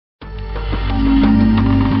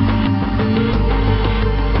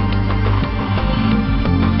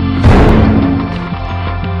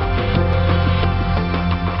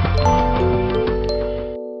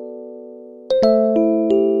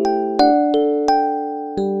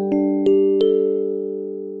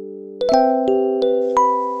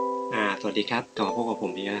ครับกลับมาพบกับผ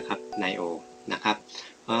มอีกแล้วนะครับไนโอนะครับ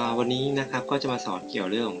วันนี้นะครับก็จะมาสอนเกี่ยว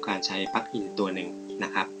เรื่องของการใช้ปลั๊กอินตัวหนึ่งน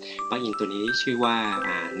ะครับปลั๊กอินตัวนี้ชื่อว่า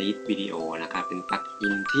Need Video นะครับเป็นปลั๊กอิ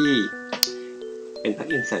นที่เป็นปลั๊ก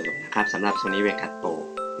อินเสริมนะครับสำหรับ Sony Vegas Pro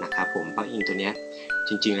นะครับผมปลั๊กอินตัวนี้จ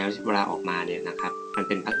ริงๆแล้วเวลาออกมาเนี่ยนะครับมันเ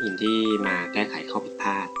ป็นปลั๊กอินที่มาแก้ไขข้อผิดพ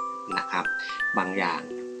ลาดนะครับบางอย่าง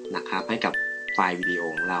นะครับให้กับไฟล์วิดีโอ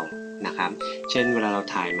ของเรานะครับเช่นเวลาเรา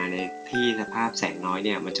ถ่ายมาในที่สภาพแสงน้อยเ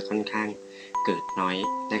นี่ยมันจะค่อนข้างเกิดน้อย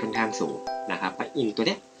ได้ค่อนข้างสูงนะครับปลั๊กอินตัวเ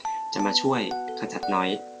นี้ยจะมาช่วยขจัดน้อย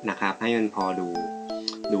นะครับให้มันพอ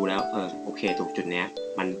ดูแล้วโอเคตรงจุดเนี้ย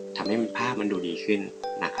มันทำให้ภาพมันดูดีขึ้น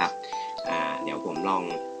นะครับเดี๋ยวผมลอง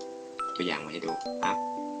ตัวอย่างมาให้ดู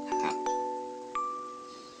นะครับ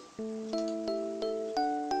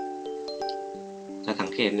จะสัง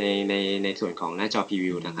เกตในส่วนของหน้าจอพรี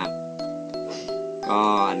วิวนะครับก็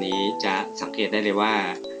อันนี้จะสังเกตได้เลยว่า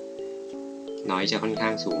น้อยจะค่อนข้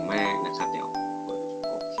างสูงมากนะครับเดี๋ยว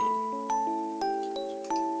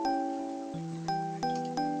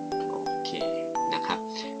โอเคนะครับ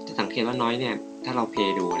จะสังเกตว่าน้อยเนี่ยถ้าเราเพล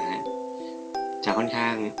ย์ดูนะฮะจะค่อนข้า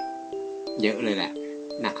งเยอะเลยแหละ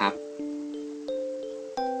นะครับ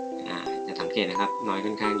จะสังเกตนะครับน้อย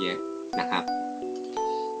ค่อนข้างเยอะนะครับ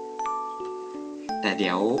แต่เ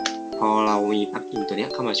ดี๋ยวพอเรามีปลั๊กอินตัวนี้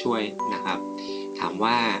เข้ามาช่วยนะครับถาม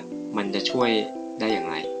ว่ามันจะช่วยได้อย่าง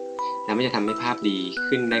ไรแล้วมันจะทำให้ภาพดี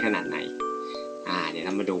ขึ้นได้ขนาดไหนเดี๋ยวเร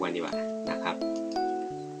ามาดูกันดีกว่านะครับ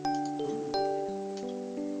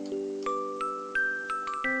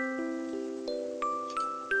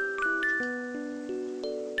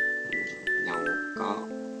เราก็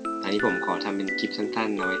อันนี้ผมขอทำเป็นคลิปสั้น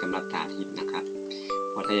ๆเอาไว้สำหรับสาธิตนะครับ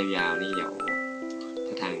เพราะถ้ายาวๆนี่เดี๋ยว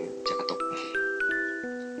ถ้าทางจะกระตุก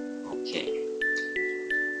โอเค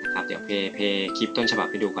นะครับเดี๋ยวเพย์คลิปต้นฉบับ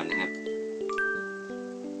ให้ดูก่อนนะครับ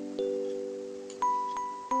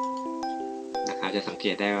จะสังเก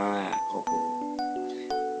ตได้ว่าโอ้โห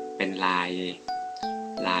เป็นล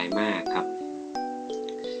ายมากครับ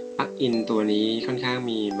ปลั๊กอินตัวนี้ค่อนข้าง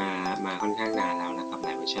มีมาค่อนข้างนานแล้วนะครับหล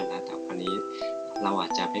ายเวอร์ชันแล้วแต่คราวนี้เราอา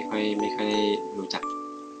จจะไม่ค่อยรู้จัก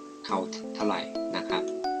เขาเท่าไหร่นะครับ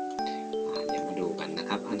เดี๋ยวมาดูกันนะ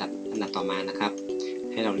ครับอันดับต่อมานะครับ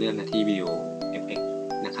ให้เราเลื่อนมาที่ VideoFX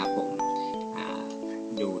นะครับผม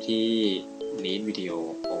ดูที่ Need Video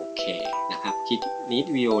โอเคนะครับคลิก Need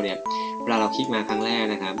Video เนี่ยเวลาเราคลิกมาครั้งแรก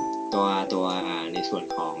นะครับตัวในส่วน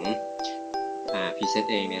ของpreset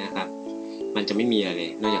เองเนี่ยนะครับมันจะไม่มีอะไรเล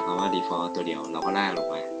ยนอกจากคำว่า default ตัวเดียวเราก็ลากลง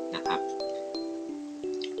มานะครับ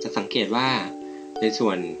จะสังเกตว่าในส่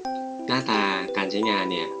วนหน้าตาการใช้งาน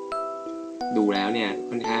เนี่ยดูแล้วเนี่ย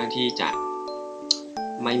ค่อนข้างที่จะ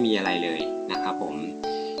ไม่มีอะไรเลยนะครับผม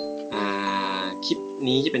คลิป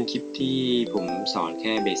นี้จะเป็นคลิปที่ผมสอนแ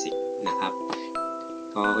ค่เบสิกนะครับ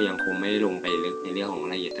ก็ยังคงไม่ลงไปลึกในเรื่องของรา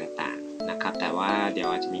ยละเอียดต่างๆนะครับแต่ว่าเดี๋ยว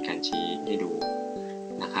อาจจะมีการชี้ให้ดู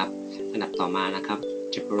นะครับอันดับต่อมานะครับ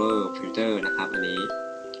Jupiter Filter นะครับอันนี้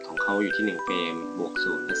ของเขาอยู่ที่1เฟรมบวก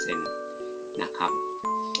 0% นะครับ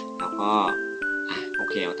แล้วก็โอ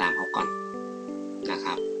เคเอาตามเขาก่อนนะค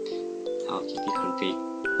รับเอาคลิกที่ Config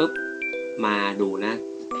ปุ๊บมาดูห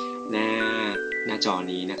น้าจอ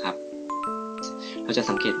นี้นะครับเราจะ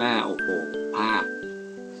สังเกตว่าโอ้โหภาพ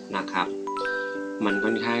นะครับมันค่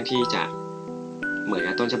อนข้างที่จะเหมือน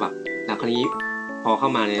กับต้นฉบับแล้วคราวนี้พอเข้า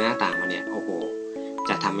มาในหน้าต่างมาเนี่ยโอ้โห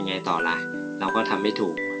จะทำยังไงต่อล่ะเราก็ทำไม่ถู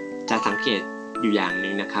กจะสังเกตอยู่อย่างห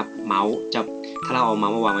นึ่งนะครับเมาส์จะถ้าเราเอาเมา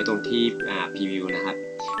ส์มาวางไว้ตรงที่พรีวิวนะครับ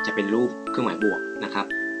จะเป็นรูปเครื่องหมายบวกนะครับ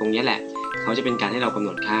ตรงนี้แหละเขาจะเป็นการให้เรากำหน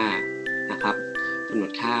ดค่านะครับกำหน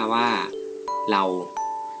ดค่าว่าเรา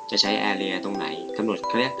จะใช้ area ตรงไหนเข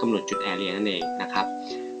าเรียกกำหนดจุด area นั่นเองนะครับ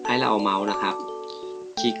ให้เราเอาเมาส์นะครับ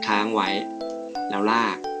คลิกค้างไว้แล้วลา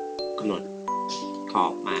กกำหนดกรอ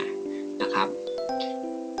บมานะครับ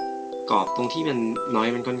กรอบตรงที่มันน้อย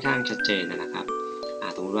มันค่อนข้างชัดเจนนะครับ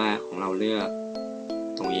สมมติว่าของเราเลือก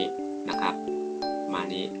ตรงนี้นะครับมา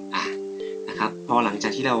นี้นะครับพอหลังจา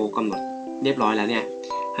กที่เรากำหนดเรียบร้อยแล้วเนี่ย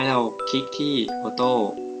ให้เราคลิกที่ Auto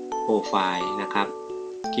Profile นะครับ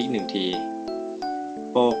คลิก1ที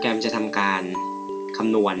โปรแกรมจะทำการค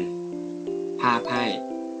ำนวณภาพให้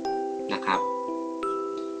นะครับ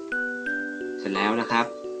เสร็จแล้วนะครับ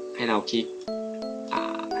ให้เราคลิก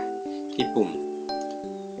ที่ปุ่ม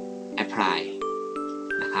apply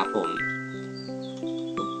นะครับผม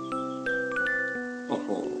โอ้โห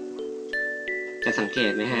จะสังเก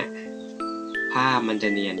ตไหมฮะภาพมันจะ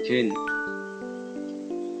เนียนขึ้น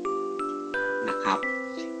นะครับ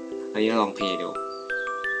อันนี้ลองเพลย์ดู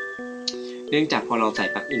เนื่องจากพอเราใส่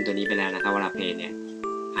ปลั๊กอินตัวนี้ไปแล้วนะครับเวลาเพลย์เนี่ย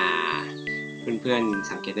เพื่อนๆ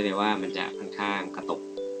สังเกตได้เลยว่ามันจะค่อนข้างกระตุก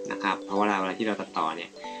นะครับเพราะว่าเวลาที่เราตัดต่อเนี่ย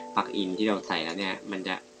ปลั๊กอินที่เราใส่แล้วเนี่ยมันจ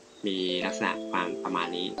ะ มีลักษณะประมาณ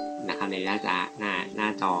นี้นะครับในหน้า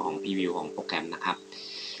จอของพรีวิวของโปรแกรมนะครับ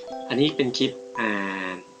อันนี้เป็นคลิป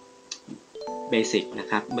เบสิกนะ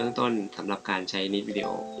ครับเบื้องต้นสำหรับการใช้นิดวิดีโอ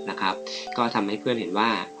นะครับก็ทำให้เพื่อนเห็นว่า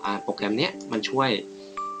โปรแกรมเนี้ยมันช่วย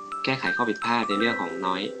แก้ไขข้อผิดพลาดในเรื่องของ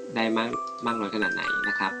น้อยได้มากน้อยขนาดไหน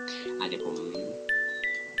นะครับเดี๋ยวผม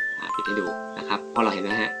ปิดให้ดูนะครับพอเราเห็น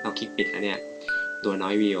นะฮะเราคลิกปิดแล้วเนี่ยตัวน้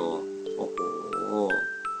อยวิดีโอโอ้โห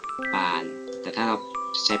บานแต่ถ้าเรา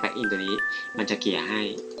ใช้แปลั๊กอินตัวนี้มันจะเกลี่ยให้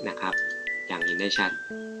นะครับอย่างเห็นได้ชัด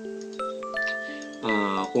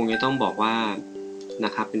คงจะต้องบอกว่าน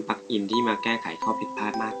ะครับเป็นปลั๊กอินที่มาแก้ไขข้อผิดพลา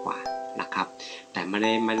ดมากกว่านะครับแต่ไม่ไ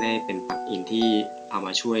ด้เป็นปลั๊กอินที่เอาม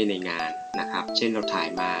าช่วยในงานนะครับเช่นเราถ่าย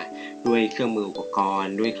มาด้วยเครื่องมืออุปกร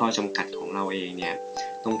ณ์ด้วยข้อจำกัดของเราเองเนี่ย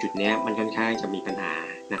ตรงจุดนี้มันค่อนข้างจะมีปัญหา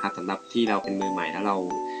นะครับสำหรับที่เราเป็นมือใหม่แล้วเรา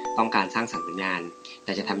ต้องการสร้างสรรค์ผลงานแ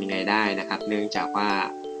ต่จะทำยังไงได้นะครับเนื่องจากว่า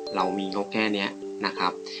เรามีงบแค่นี้นะครั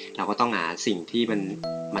บเราก็ต้องหาสิ่งที่มัน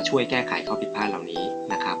มาช่วยแก้ไขข้อผิดพลาดเหล่านี้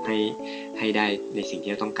นะครับให้ได้ในสิ่ง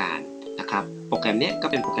ที่เราต้องการนะครับโปรแกรมนี้ก็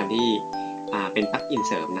เป็นโปรแกรมที่เป็นปลั๊กอิน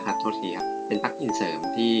เสริมนะครับโทษทีครับเป็นปลั๊กอินเสริม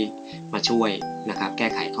ที่มาช่วยนะครับแก้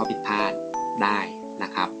ไขข้อผิดพลาดได้น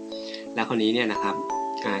ะครับแล้วคราวนี้เนี่ยนะครับ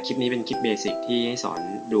คลิปนี้เป็นคลิปเบสิกที่ให้สอน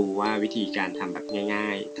ดูว่าวิธีการทำแบบง่า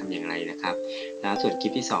ยๆทำอย่างไรนะครับแล้วส่วนคลิ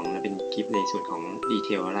ปที่2เป็นคลิปในส่วนของดีเท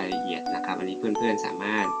ลรายละเอียดนะครับอันนี้เพื่อนๆสาม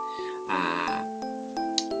ารถ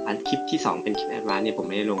คลิปที่2เป็นคลิปแอดวานซ์เนี่ยผม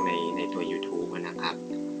ไม่ได้ลงในตัว YouTube นะครับ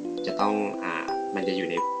จะต้องมันจะอยู่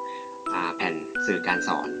ในแผ่นสื่อการส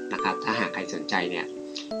อนนะครับถ้าหากใครสนใจเนี่ย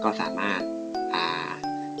ก็สามารถ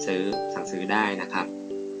สั่งซื้อได้นะครับ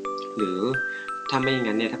หรือถ้าไม่อย่าง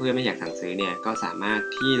นั้นเนี่ยถ้าเพื่อนไม่อยากสั่งซื้อเนี่ยก็สามารถ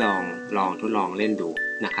ที่ลองทดลองเล่นดู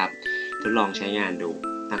นะครับทดลองใช้งานดู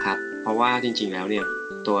นะครับเพราะว่าจริงๆแล้วเนี่ย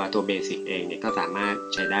ตัวเบสิกเองเนี่ยก็สามารถ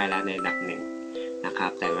ใช้ได้แล้วในระดับหนึ่งนะครั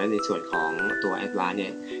บแต่ว่าในส่วนของตัวแอดวานซ์เนี่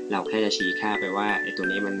ยเราแค่จะชี้ค่าไปว่าไอ้ตัว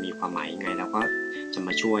นี้มันมีความหมายยังไงแล้วก็จะม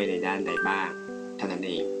าช่วยในด้านใดบ้างเท่านั้นเ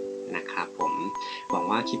องนะครับผมหวัง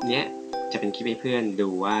ว่าคลิปนี้จะเป็นคลิปให้เพื่อนดู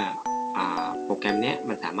ว่าโปรแกรมนี้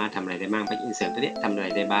มันสามารถทำอะไรได้บ้างไปอินเสิร์ตตัวนี้ทำอะไร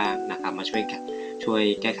ได้บ้างนะครับมาช่วย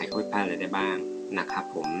แก้ไขข้อผิดพลาดอะไรได้บ้างนะครับ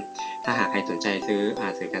ผมถ้าหากใครสนใจซื้อ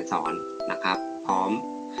การสอนนะครับพร้อม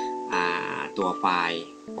ตัวไฟล์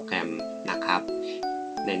โปรแกรมนะครับ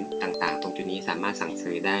ในต่างๆตรงจุดนี้สามารถสั่ง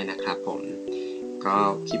ซื้อได้นะครับผมก็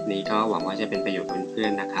คลิปนี้ก็หวังว่าจะเป็นประโยชน์กับเพื่อ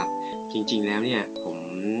นๆนะครับจริงๆแล้วเนี่ยผม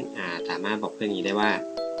สามารถบอกเพื่อนอย่างนี้ได้ว่า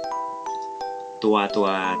ตัว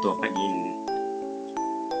ปลั๊กอิ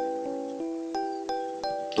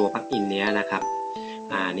นเนี้ยนะครับ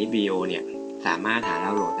นิดวิดีโอเนี่ยสามารถหาด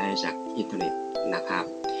าวน์โหลดได้จากอินเทอร์เน็ตนะครับ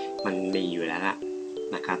มันมีอยู่แล้วล่ะ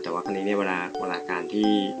นะครับแต่ว่าครั้นี้เนี่ยเวลาการ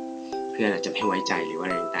ที่เพื่อนอาจจะไม่ไว้ใจหรือว่าอะ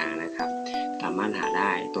ไรต่างๆนะครับสามารถหาไ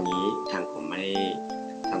ด้ตรงนี้ทางผมไม่ได้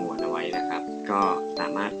สงวนเอาไว้นะครับก็สา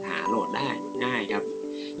มารถหาโหลดได้ง่ายครับ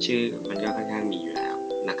ชื่อมันก็ค่อนข้างมีอยู่แล้ว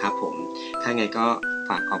นะครับผมถ้าไงก็ฝ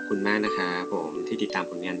ากขอบคุณมากนะครับผมที่ติดตาม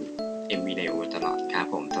ผลงาน mvnine-o ตลอดครับ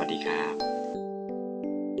ผมสวัสดีครับ